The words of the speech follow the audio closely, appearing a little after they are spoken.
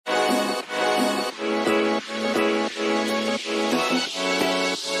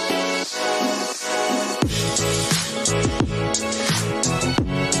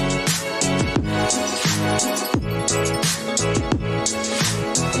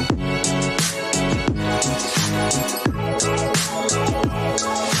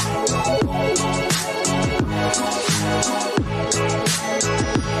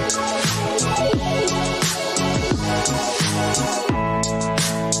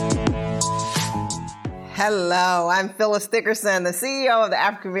Hello, I'm Phyllis Dickerson, the CEO of the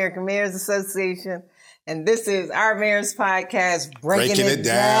African American Mayors Association, and this is our Mayor's Podcast, Breaking It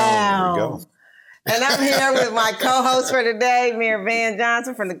Down. There we go. And I'm here with my co-host for today, Mayor Van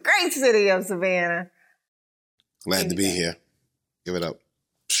Johnson from the great city of Savannah. Glad to be here. Give it up.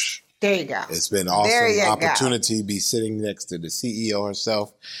 There you go. It's been an awesome opportunity to be sitting next to the CEO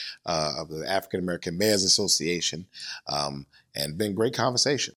herself of the African American Mayors Association, and been great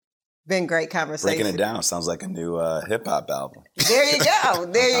conversation. Been great conversation. Breaking It Down sounds like a new hip hop album. There you go.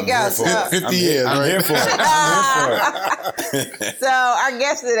 There you go. So, 50 years. I'm here for it. I'm here for it. So our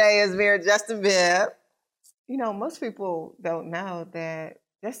guest today is Mayor Justin Bibb. You know, most people don't know that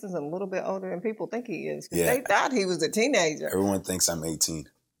Justin's a little bit older than people think he is. Yeah. They thought he was a teenager. Everyone thinks I'm 18.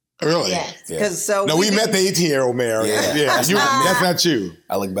 Really? Yes. Yeah. So no, we met the 18-year-old mayor. Yeah. That's not you.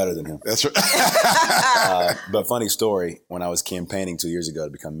 I look better than him. That's right. But funny story, when I was campaigning 2 years ago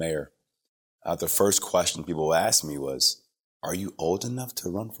to become mayor, the first question people asked me was, are you old enough to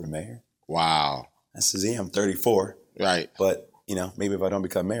run for mayor? Wow. I said, yeah, I'm 34. Right. But, you know, maybe if I don't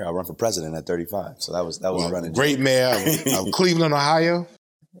become mayor, I'll run for president at 35. So that was a running great joke. mayor of Cleveland, Ohio.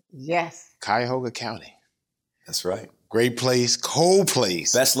 Yes. Cuyahoga County. That's right. Great place, cold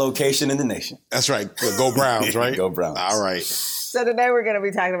place. Best location in the nation. That's right. Go Browns, right? Go Browns. All right. So today we're going to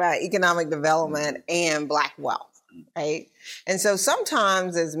be talking about economic development and Black wealth, right? And so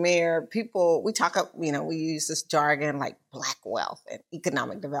sometimes as mayor, we talk up, we use this jargon like Black wealth and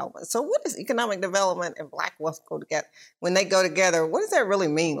economic development. So what does economic development and Black wealth go together? When they go together, what does that really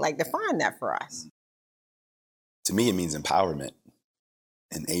mean? Like, define that for us. To me, it means empowerment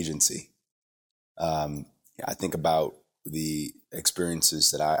and agency. I think about the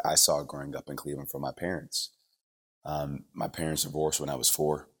experiences that I saw growing up in Cleveland from my parents. My parents divorced when I was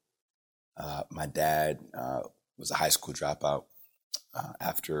 4. My dad was a high school dropout.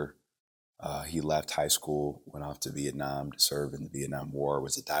 After he left high school, went off to Vietnam to serve in the Vietnam War,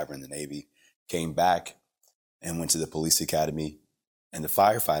 was a diver in the Navy, came back and went to the police academy and the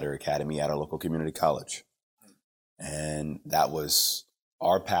firefighter academy at our local community college. And that was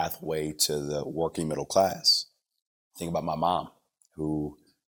our pathway to the working middle class. Think about my mom, who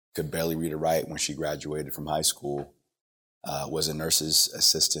could barely read or write when she graduated from high school, was a nurse's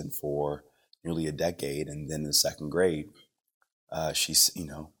assistant for nearly a decade, and then in the second grade, she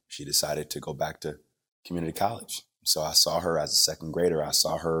decided to go back to community college. So I saw her as a second grader. I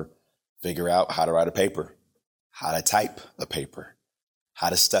saw her figure out how to write a paper, how to type a paper, how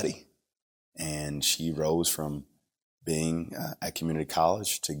to study, and she rose from being at community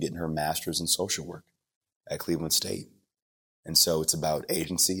college to getting her master's in social work at Cleveland State. And so it's about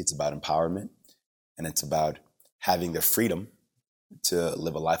agency, it's about empowerment, and it's about having the freedom to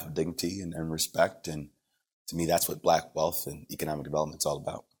live a life of dignity and respect. And to me, that's what Black wealth and economic development is all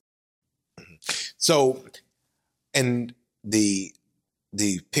about. So, and the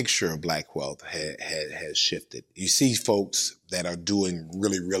picture of Black wealth has shifted. You see folks that are doing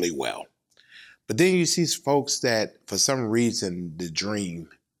really, really well. But then you see folks that, for some reason, the dream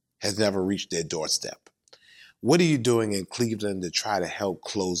has never reached their doorstep. What are you doing in Cleveland to try to help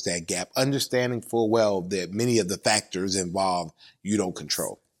close that gap, understanding full well that many of the factors involved you don't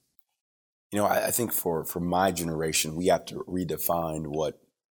control? I think for my generation, we have to redefine what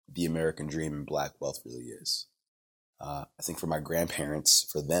the American dream and Black wealth really is. I think for my grandparents,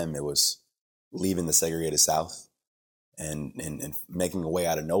 for them, it was leaving the segregated South and making a way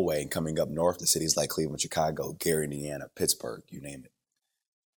out of no way and coming up north to cities like Cleveland, Chicago, Gary, Indiana, Pittsburgh, you name it.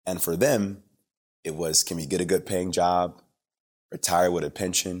 And for them, it was, can we get a good paying job, retire with a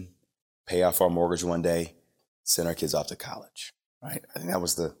pension, pay off our mortgage one day, send our kids off to college, right? I think that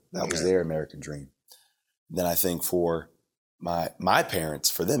was their American dream. Then I think for my parents,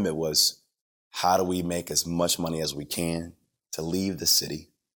 for them, it was, how do we make as much money as we can to leave the city,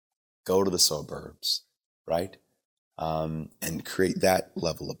 go to the suburbs, right? And create that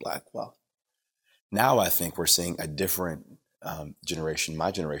level of Black wealth. Now I think we're seeing a different generation,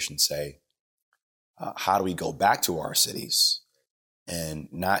 my generation, say, how do we go back to our cities and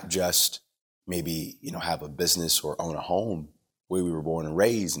not just maybe, have a business or own a home where we were born and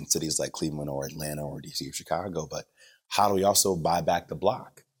raised in cities like Cleveland or Atlanta or DC or Chicago, but how do we also buy back the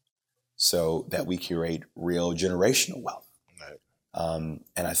block so that we create real generational wealth? Right.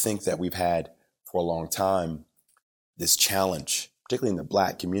 And I think that we've had for a long time this challenge, particularly in the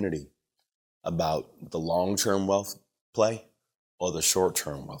Black community, about the long-term wealth play or the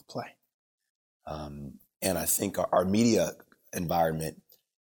short-term wealth play. And I think our media environment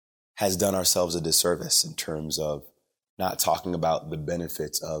has done ourselves a disservice in terms of not talking about the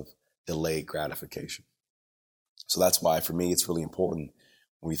benefits of delayed gratification. So that's why, for me, it's really important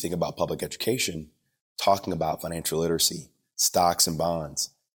when we think about public education, talking about financial literacy, stocks and bonds,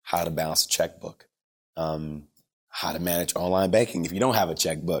 how to balance a checkbook, how to manage online banking if you don't have a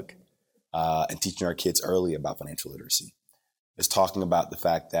checkbook, and teaching our kids early about financial literacy. It's talking about the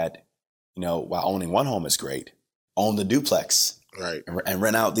fact that, while owning one home is great, own the duplex, right, and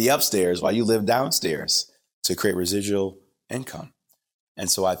rent out the upstairs while you live downstairs to create residual income. And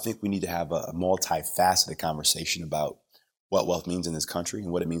so I think we need to have a multifaceted conversation about what wealth means in this country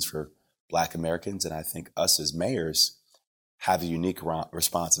and what it means for Black Americans. And I think us as mayors have a unique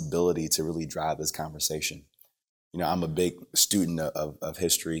responsibility to really drive this conversation. I'm a big student of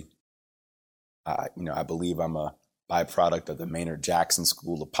history. I believe I'm a byproduct of the Maynard Jackson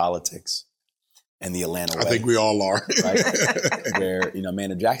School of Politics and the Atlanta Way. I think we all are. Right? Where,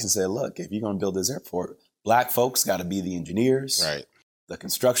 Maynard Jackson said, look, if you're going to build this airport, Black folks got to be the engineers, right, the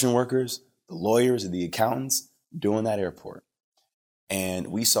construction workers, the lawyers, and the accountants doing that airport. And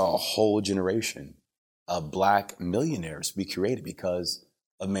we saw a whole generation of Black millionaires be created because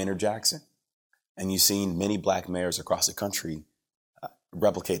of Maynard Jackson. And you've seen many Black mayors across the country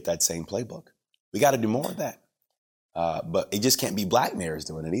replicate that same playbook. We got to do more of that. But it just can't be Black mayors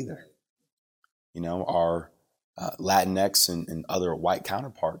doing it either. Our Latinx and other white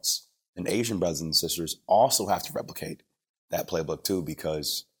counterparts and Asian brothers and sisters also have to replicate that playbook too,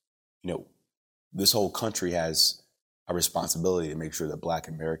 because, this whole country has a responsibility to make sure that Black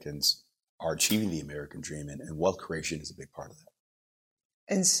Americans are achieving the American dream, and wealth creation is a big part of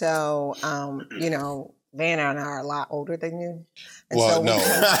that. And so, Vanna and I are a lot older than you. And well, no,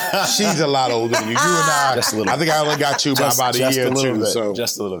 she's a lot older than you. You and I, just a little I think I only got you by about a year or two. So.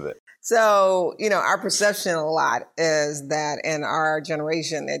 Just a little bit. So, our perception a lot is that in our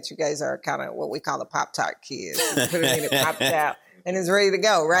generation that you guys are kind of what we call the Pop-Tart kids. You put it in, it pops out, and it's ready to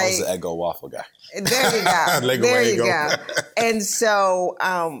go, right? I was the Eggo waffle guy. There you go. There you go. And so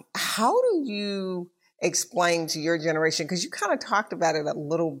how do you explain to your generation, because you kind of talked about it a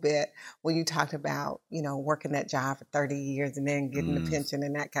little bit when you talked about, working that job for 30 years and then getting the pension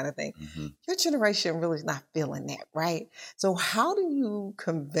and that kind of thing. Mm-hmm. Your generation really is not feeling that, right? So how do you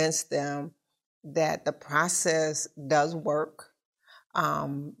convince them that the process does work?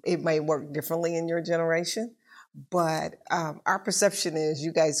 It may work differently in your generation, but our perception is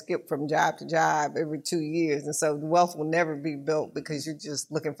you guys skip from job to job every 2 years. And so wealth will never be built because you're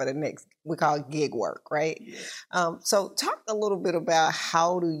just looking for the next, we call it gig work, right? Yeah. So talk a little bit about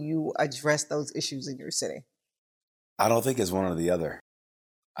how do you address those issues in your city? I don't think it's one or the other.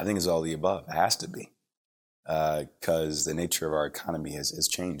 I think it's all the above. It has to be, because the nature of our economy has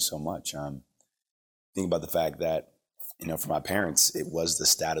changed so much. Think about the fact that, for my parents, it was the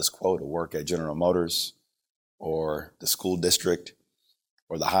status quo to work at General Motors or the school district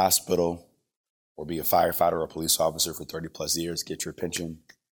or the hospital or be a firefighter or a police officer for 30 plus years, get your pension,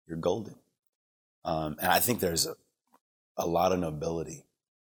 you're golden. And I think there's a lot of nobility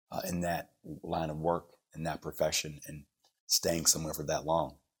in that line of work, in that profession, and staying somewhere for that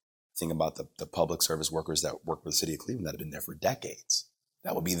long. Think about the public service workers that work for the city of Cleveland that have been there for decades.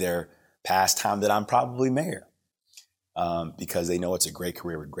 That will be their pastime that I'm probably mayor, because they know it's a great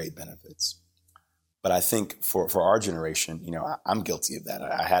career with great benefits. But I think for our generation, I'm guilty of that.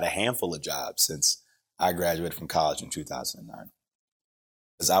 I had a handful of jobs since I graduated from college in 2009.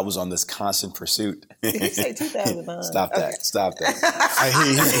 Because I was on this constant pursuit. Did you say 2009? Stop that. Okay. Stop that.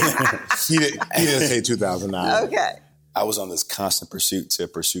 he didn't say 2009. Okay. I was on this constant pursuit to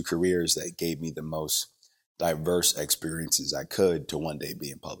pursue careers that gave me the most diverse experiences I could to one day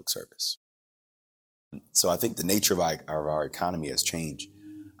be in public service. So I think the nature of our economy has changed.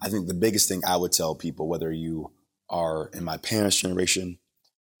 I think the biggest thing I would tell people, whether you are in my parents' generation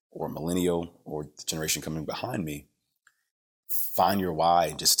or millennial or the generation coming behind me, find your why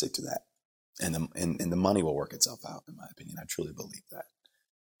and just stick to that. And the money will work itself out, in my opinion. I truly believe that.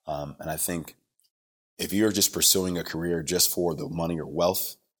 And I think if you're just pursuing a career just for the money or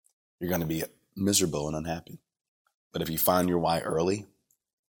wealth, you're going to be miserable and unhappy. But if you find your why early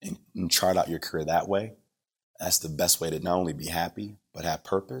and chart out your career that way, that's the best way to not only be happy, but have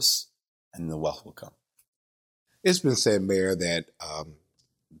purpose, and the wealth will come. It's been said, Mayor, that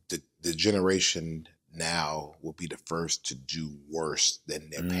the generation now will be the first to do worse than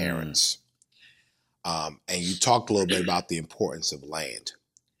their parents. And you talked a little bit about the importance of land.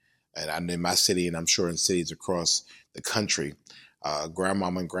 And I'm in my city, and I'm sure in cities across the country,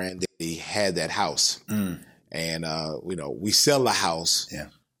 grandmama and granddaddy had that house. And, we sell the house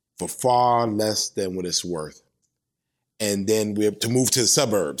for far less than what it's worth. And then we have to move to the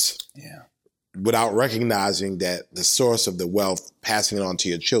suburbs without recognizing that the source of the wealth, passing it on to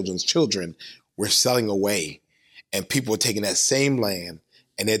your children's children, we're selling away. And people are taking that same land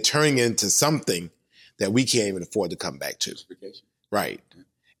and they're turning it into something that we can't even afford to come back to. Right.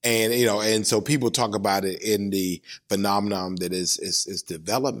 And, you know, and so people talk about it in the phenomenon that is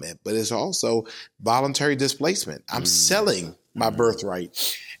development, but it's also voluntary displacement. I'm selling my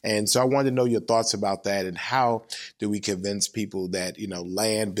birthright. And so I wanted to know your thoughts about that, and how do we convince people that, you know,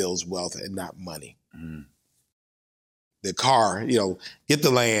 land builds wealth and not money? The car, you know, get the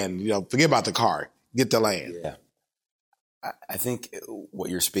land, you know, forget about the car, get the land. Yeah. I think what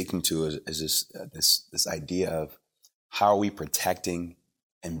you're speaking to is this idea of how are we protecting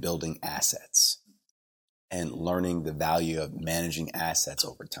and building assets and learning the value of managing assets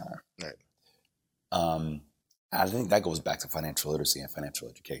over time. Right. I think that goes back to financial literacy and financial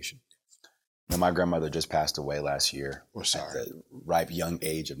education. You know, my grandmother just passed away last year at the ripe young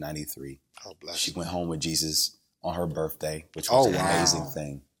age of 93. Oh, bless She you. went home with Jesus on her birthday, which was an amazing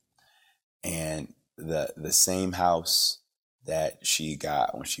thing. And the same house that she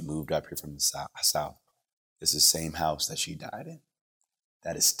got when she moved up here from the South is the same house that she died in.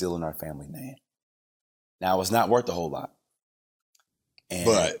 That is still in our family name. Now, it's not worth a whole lot.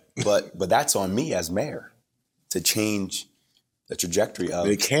 And, but that's on me as mayor to change the trajectory of,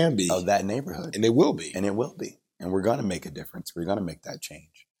 it can be, of that neighborhood. And it will be. And it will be. And we're going to make a difference. We're going to make that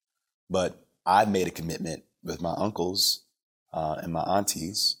change. But I've made a commitment with my uncles and my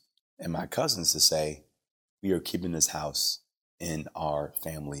aunties and my cousins to say, we are keeping this house in our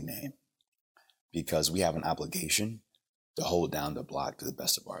family name because we have an obligation to hold down the block to the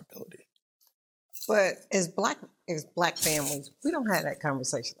best of our ability. But as black families, we don't have that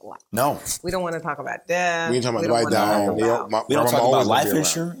conversation a lot. No. We don't want to talk about death. We ain't talking about right down. We don't talk about life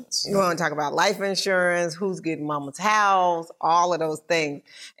insurance. We want to talk about life insurance, who's getting mama's house, all of those things.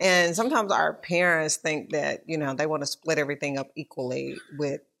 And sometimes our parents think that, you know, they want to split everything up equally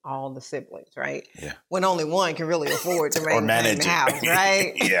with all the siblings, right? Yeah. When only one can really afford to maintain the house,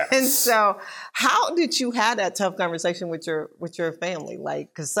 right? Yeah. And so, how did you have that tough conversation with your family? Like,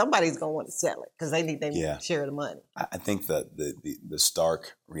 because somebody's gonna want to sell it because they need their share of the money. I think that the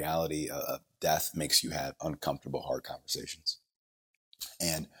stark reality of death makes you have uncomfortable, hard conversations,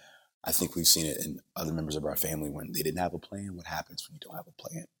 and I think we've seen it in other members of our family when they didn't have a plan. What happens when you don't have a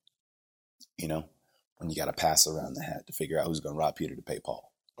plan? You know, when you got to pass around the hat to figure out who's going to rob Peter to pay Paul.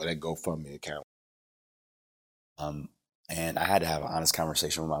 Or that GoFundMe account. And I had to have an honest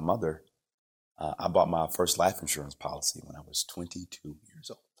conversation with my mother. I bought my first life insurance policy when I was 22 years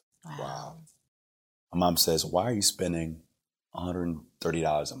old. Wow. My mom says, why are you spending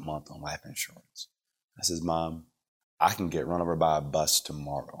 $130 a month on life insurance? I says, Mom, I can get run over by a bus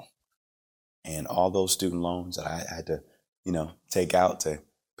tomorrow. And all those student loans that I had to, you know, take out to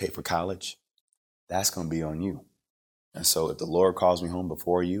pay for college, that's going to be on you. And so if the Lord calls me home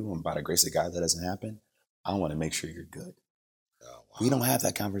before you, and by the grace of God that doesn't happen, I want to make sure you're good. Oh, wow. We don't have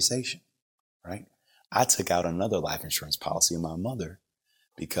that conversation, right? I took out another life insurance policy with my mother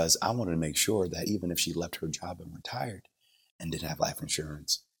because I wanted to make sure that even if she left her job and retired and didn't have life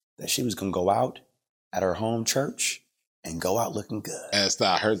insurance, that she was going to go out at her home church and go out looking good. In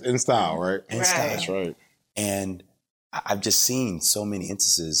style, right? In style. That's right. And I've just seen so many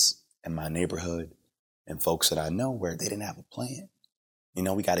instances in my neighborhood and folks that I know where they didn't have a plan. You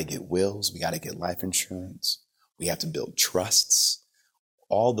know, we got to get wills. We got to get life insurance. We have to build trusts.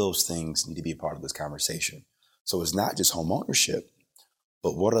 All those things need to be a part of this conversation. So it's not just home ownership,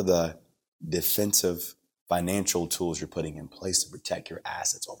 but what are the defensive financial tools you're putting in place to protect your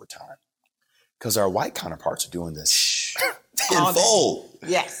assets over time? Because our white counterparts are doing this in full.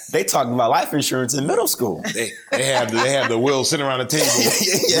 Yes. They talking about life insurance in middle school. They have the will sitting around the table.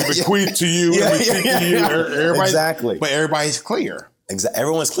 Bequeath to you. To you. Everybody, exactly. But everybody's clear.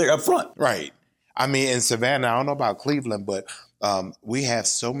 Everyone's clear up front. Right. I mean, in Savannah, I don't know about Cleveland, but we have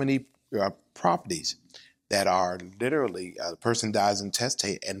so many properties that are literally, a person dies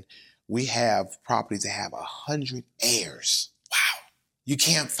intestate, and we have properties that have 100 heirs. Wow. You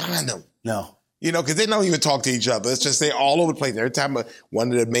can't find them. No. You know, because they don't even talk to each other. It's just they're all over the place. Every time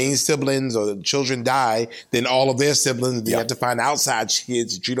one of the main siblings or the children die, then all of their siblings, you have to find outside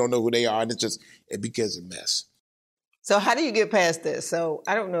kids that you don't know who they are. And it becomes a mess. So how do you get past this? So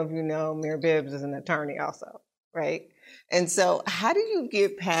I don't know if you know, Mayor Bibb is an attorney also, right? And so how do you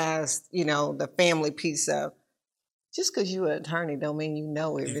get past, you know, the family piece of, just because you're an attorney don't mean you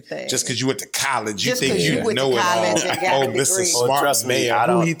know everything. Just because you went to college, you Just think you know it all. Oh, Mr. Smart man.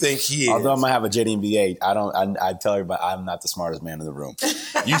 I who he think he is? Although I might have a JD&BA, I tell everybody I'm not the smartest man in the room.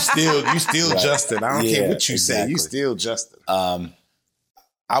 You still right. Justin. I don't care what you say. You still Justin.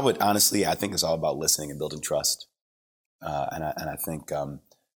 I would honestly, I think it's all about listening and building trust. And I think,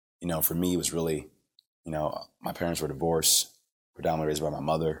 you know, for me, it was really, you know, my parents were divorced, predominantly raised by my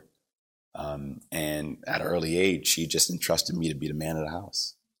mother. And at an early age, she just entrusted me to be the man of the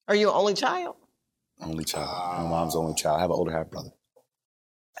house. Are you an only child? Only child. My mom's only child. I have an older half brother.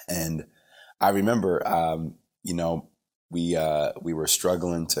 And I remember, we were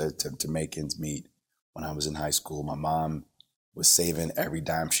struggling to make ends meet when I was in high school. My mom was saving every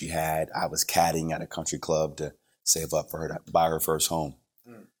dime she had. I was caddying at a country club to save up for her to buy her first home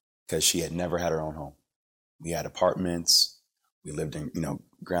because she had never had her own home. We had apartments. We lived in,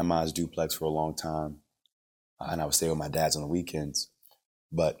 grandma's duplex for a long time. And I would stay with my dad's on the weekends.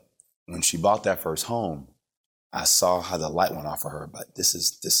 But when she bought that first home, I saw how the light went off for her. But this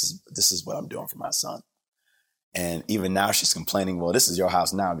is what I'm doing for my son. And even now she's complaining, well, this is your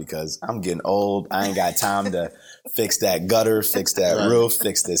house now because I'm getting old. I ain't got time to fix that gutter, fix that roof,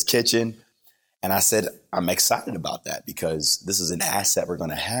 fix this kitchen. And I said, I'm excited about that because this is an asset we're going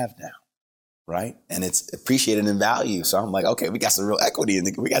to have now, right? And it's appreciated in value. So I'm like, okay, we got some real equity in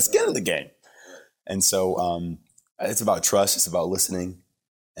we got skin in the game. And so it's about trust. It's about listening.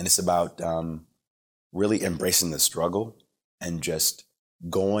 And it's about really embracing the struggle and just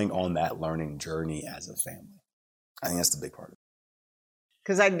going on that learning journey as a family. I think that's the big part of it.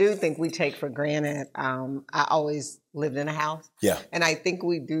 Because I do think we take for granted. I always lived in a house. Yeah. And I think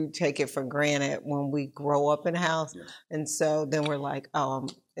we do take it for granted when we grow up in a house. Yeah. And so then we're like,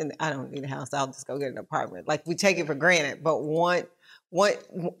 and I don't need a house. I'll just go get an apartment. Like we take it for granted. But what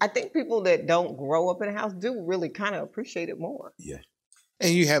I think people that don't grow up in a house do really kind of appreciate it more. Yeah.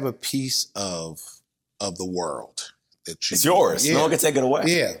 And you have a piece of the world. It's yours. Yeah. No one can take it away.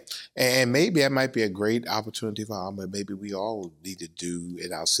 Yeah. And maybe that might be a great opportunity for all, but maybe we all need to do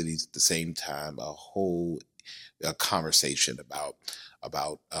in our cities at the same time a whole conversation about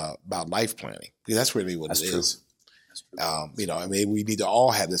life planning. Because that's really what it is. We need to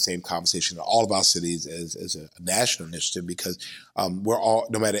all have the same conversation in all of our cities as a national initiative because we're all,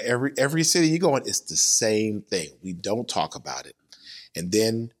 no matter every city you go in, it's the same thing. We don't talk about it. And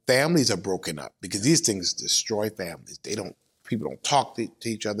then families are broken up because these things destroy families. People don't talk to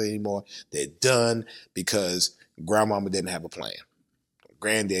each other anymore. They're done because grandmama didn't have a plan.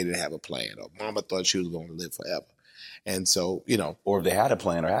 Granddaddy didn't have a plan. Or mama thought she was going to live forever. And so, or if they had a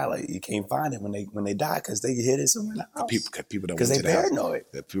plan you can't find it when they die because they hid it somewhere in the house. People don't because they paranoid.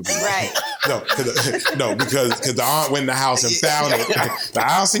 Right. Because the aunt went in the house and found it.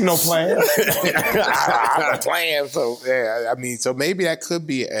 I don't see no plan. I have a plan. So yeah, so maybe that could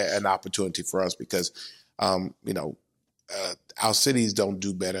be an opportunity for us because, our cities don't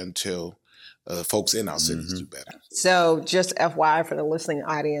do better until folks in our cities do better. So just FYI for the listening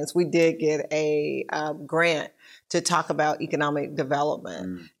audience, we did get a grant to talk about economic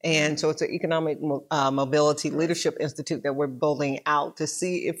development. And so it's an economic mobility leadership institute that we're building out to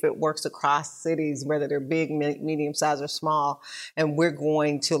see if it works across cities, whether they're big, medium size or small. And we're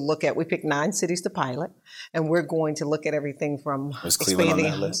going to we picked 9 cities to pilot, and we're going to look at everything from Was Cleveland on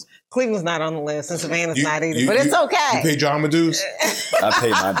that list? Cleveland's not on the list, and Savannah's not either, but it's okay. You pay John dues? I pay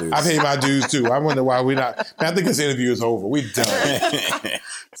my dues. I pay my dues too. I wonder why we're not. I think this interview is over. We done.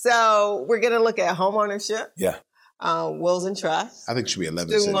 So we're going to look at home ownership. Yeah. Wills and trusts. I think it should be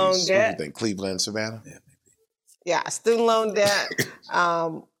 11 Student loan cities. debt. What do you think? Cleveland, Savannah? Yeah, maybe. Yeah, student loan debt,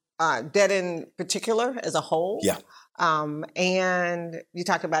 debt in particular as a whole. Yeah. And you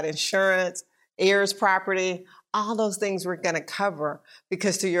talked about insurance, heirs property, all those things we're going to cover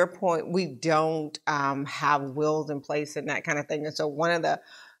because to your point, we don't have wills in place and that kind of thing. And so one of the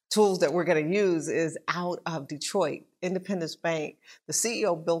tools that we're going to use is out of Detroit, Independence Bank. The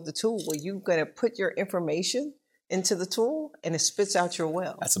CEO built the tool where you're going to put your information into the tool and it spits out your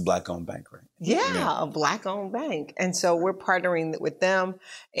will. That's a Black-owned bank, right? Yeah, a Black-owned bank. And so we're partnering with them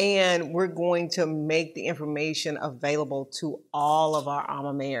and we're going to make the information available to all of our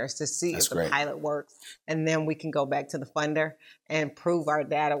alma mayors to see if the pilot works. And then we can go back to the funder and prove our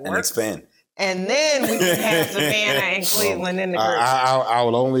data works. And expand. And then we can have Savannah and Cleveland in the group. I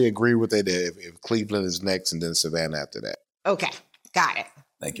will only agree with it if Cleveland is next and then Savannah after that. Okay, got it.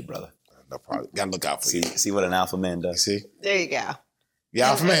 Thank you, brother. No problem. Got to look out for you. See what an alpha man does. See? There you go. Yeah,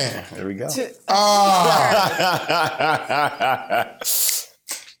 alpha man. There we go. So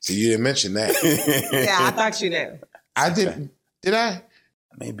you didn't mention that. Yeah, I thought you knew. I didn't. Did I?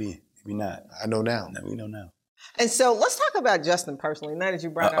 Maybe not. I know now. No, we know now. And so let's talk about Justin personally, now that you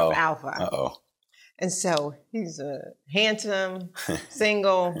brought up Alpha. Uh-oh. And so he's a handsome,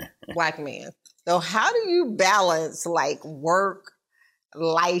 single Black man. So how do you balance work-life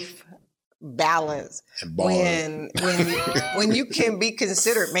balance when you can be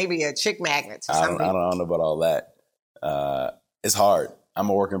considered maybe a chick magnet to some people? I don't know about all that. It's hard. I'm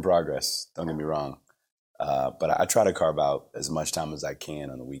a work in progress. Don't get me wrong. But I try to carve out as much time as I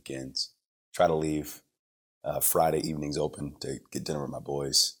can on the weekends. try to leave Friday evenings open to get dinner with my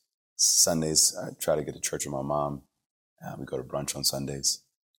boys. Sundays, I try to get to church with my mom. We go to brunch on Sundays,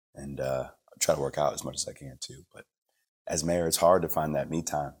 and try to work out as much as I can too. But as mayor, it's hard to find that me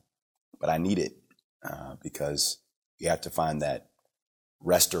time, but I need it because you have to find that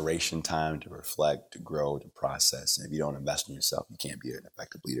restoration time to reflect, to grow, to process. And if you don't invest in yourself, you can't be an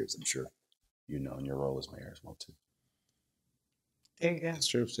effective leader, as I'm sure you know in your role as mayor as well too. There you go. That's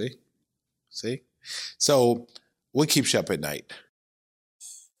true. See. So, what keeps you up at night?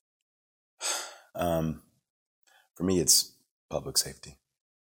 For me, it's public safety.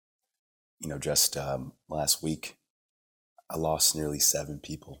 Just last week, I lost nearly 7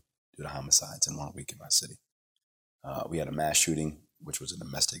 people due to homicides in 1 week in my city. We had a mass shooting, which was a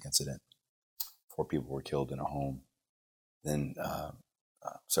domestic incident. 4 people were killed in a home. Then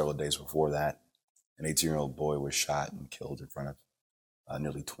several days before that, an 18-year-old boy was shot and killed in front of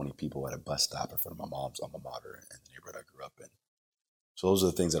nearly 20 people at a bus stop in front of my mom's alma mater in the neighborhood I grew up in. So those are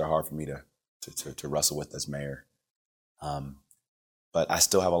the things that are hard for me to wrestle with as mayor. But I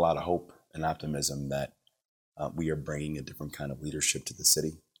still have a lot of hope and optimism that we are bringing a different kind of leadership to the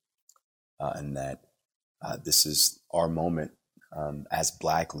city, and that this is our moment as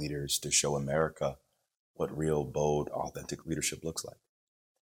Black leaders to show America what real, bold, authentic leadership looks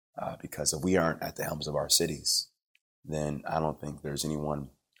like. Because if we aren't at the helms of our cities, then I don't think there's anyone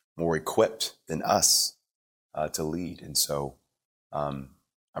more equipped than us to lead. And so I'm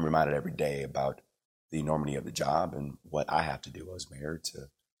reminded every day about the enormity of the job and what I have to do as mayor to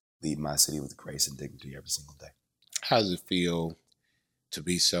lead my city with grace and dignity every single day. How does it feel to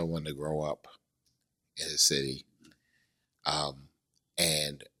be someone to grow up in a city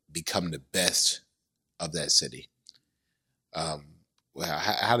and become the best of that city? How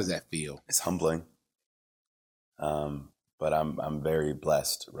does that feel? It's humbling, but I'm very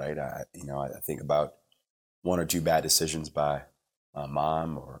blessed, right? I think about 1 or 2 bad decisions by my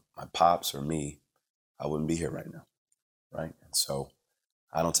mom or my pops or me, I wouldn't be here right now, right? And so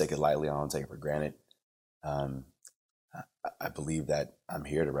I don't take it lightly. I don't take it for granted. I believe that I'm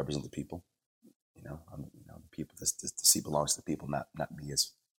here to represent the people. The people. The seat belongs to the people, not me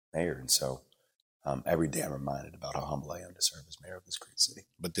as mayor. And so every day I'm reminded about how humble I am to serve as mayor of this great city.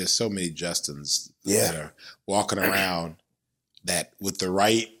 But there's so many Justins that are walking around that with the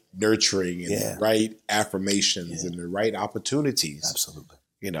right nurturing and the right affirmations and the right opportunities. Absolutely.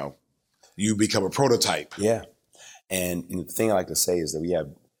 You become a prototype. Yeah. And the thing I like to say is that we have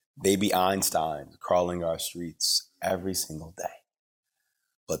baby Einstein crawling our streets every single day,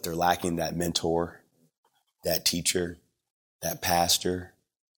 but they're lacking that mentor, that teacher, that pastor,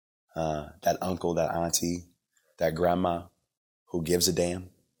 that uncle, that auntie, that grandma who gives a damn,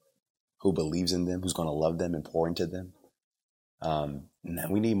 who believes in them, who's going to love them and pour into them.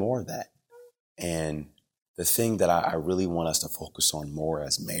 We need more of that. And the thing that I really want us to focus on more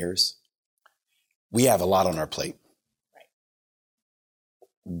as mayors, we have a lot on our plate.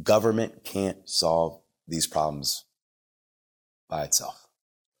 Right. Government can't solve these problems by itself.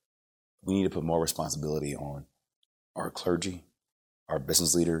 We need to put more responsibility on our clergy, our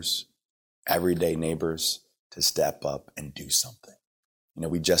business leaders, everyday neighbors to step up and do something.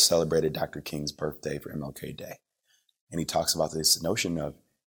 We just celebrated Dr. King's birthday for MLK Day. And he talks about this notion of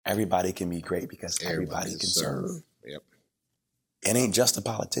everybody can be great because everybody can serve. Yep. It ain't just the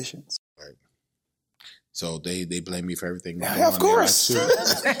politicians. Right. So they blame me for everything. Yeah, of course.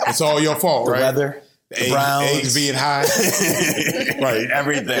 It's all your fault, the right? Weather, the Browns. Eggs being high. Right.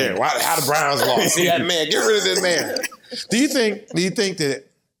 Everything. Yeah, how the Browns lost. See that man. Get rid of this man. Do you think that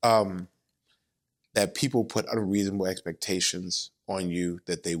that people put unreasonable expectations on you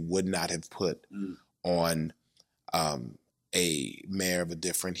that they would not have put on a mayor of a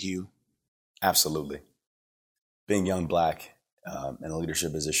different hue? Absolutely. Being young, Black, in a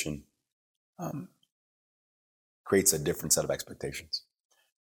leadership position creates a different set of expectations.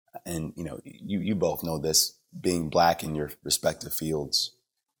 And, you both know this, being Black in your respective fields,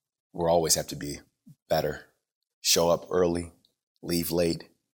 we'll always have to be better. Show up early, leave late,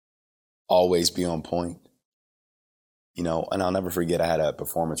 always be on point. And I'll never forget, I had a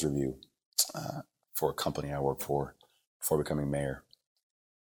performance review for a company I worked for before becoming mayor.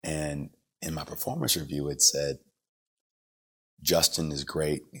 And in my performance review, it said, Justin is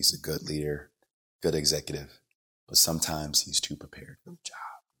great. He's a good leader, good executive, but sometimes he's too prepared for the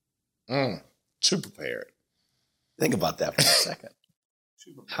job. Too prepared. Think about that for a second.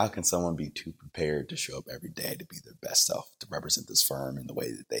 How can someone be too prepared to show up every day to be their best self, to represent this firm in the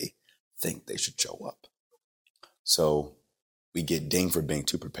way that they think they should show up? So we get dinged for being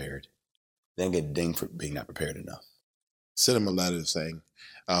too prepared, then get dinged for being not prepared enough. Send him a letter saying,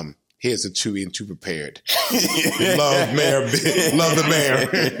 Here's a two in, two prepared. Love Mayor Bibb. Love the mayor.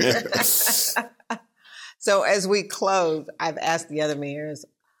 So as we close, I've asked the other mayors,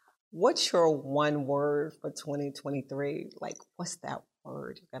 what's your one word for 2023? Like, what's that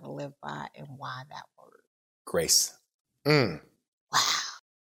word you're going to live by and why that word? Grace. Wow.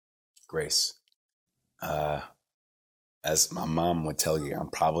 Grace. As my mom would tell you,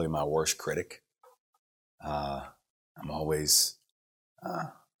 I'm probably my worst critic. I'm always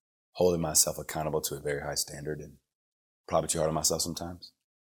holding myself accountable to a very high standard and probably too hard on myself sometimes.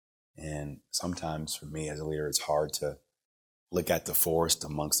 And sometimes for me as a leader, it's hard to look at the forest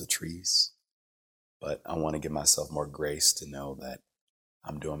amongst the trees. But I want to give myself more grace to know that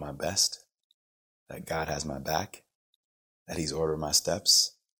I'm doing my best, that God has my back, that he's ordering my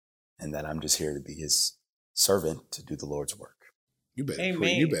steps, and that I'm just here to be his servant to do the Lord's work. You better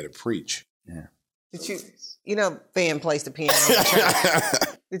you better preach. Yeah. Did Van plays the piano.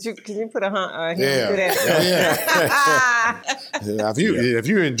 Can you put a hand to that? Yeah. If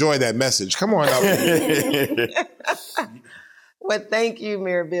you enjoy that message, come on up. Well, thank you,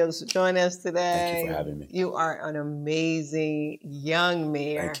 Mayor Bibb, for joining us today. Thank you for having me. You are an amazing young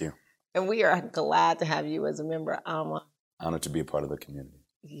mayor. Thank you. And we are glad to have you as a member. Honored to be a part of the community.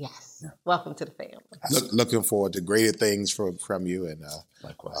 Yes. Yeah. Welcome to the family. Looking forward to greater things from you, and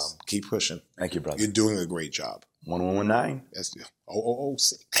likewise. Keep pushing. Thank you, brother. You're doing a great job. 1119. That's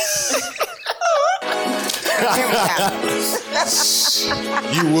 0006.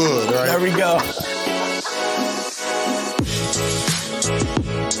 You would, right? There we go.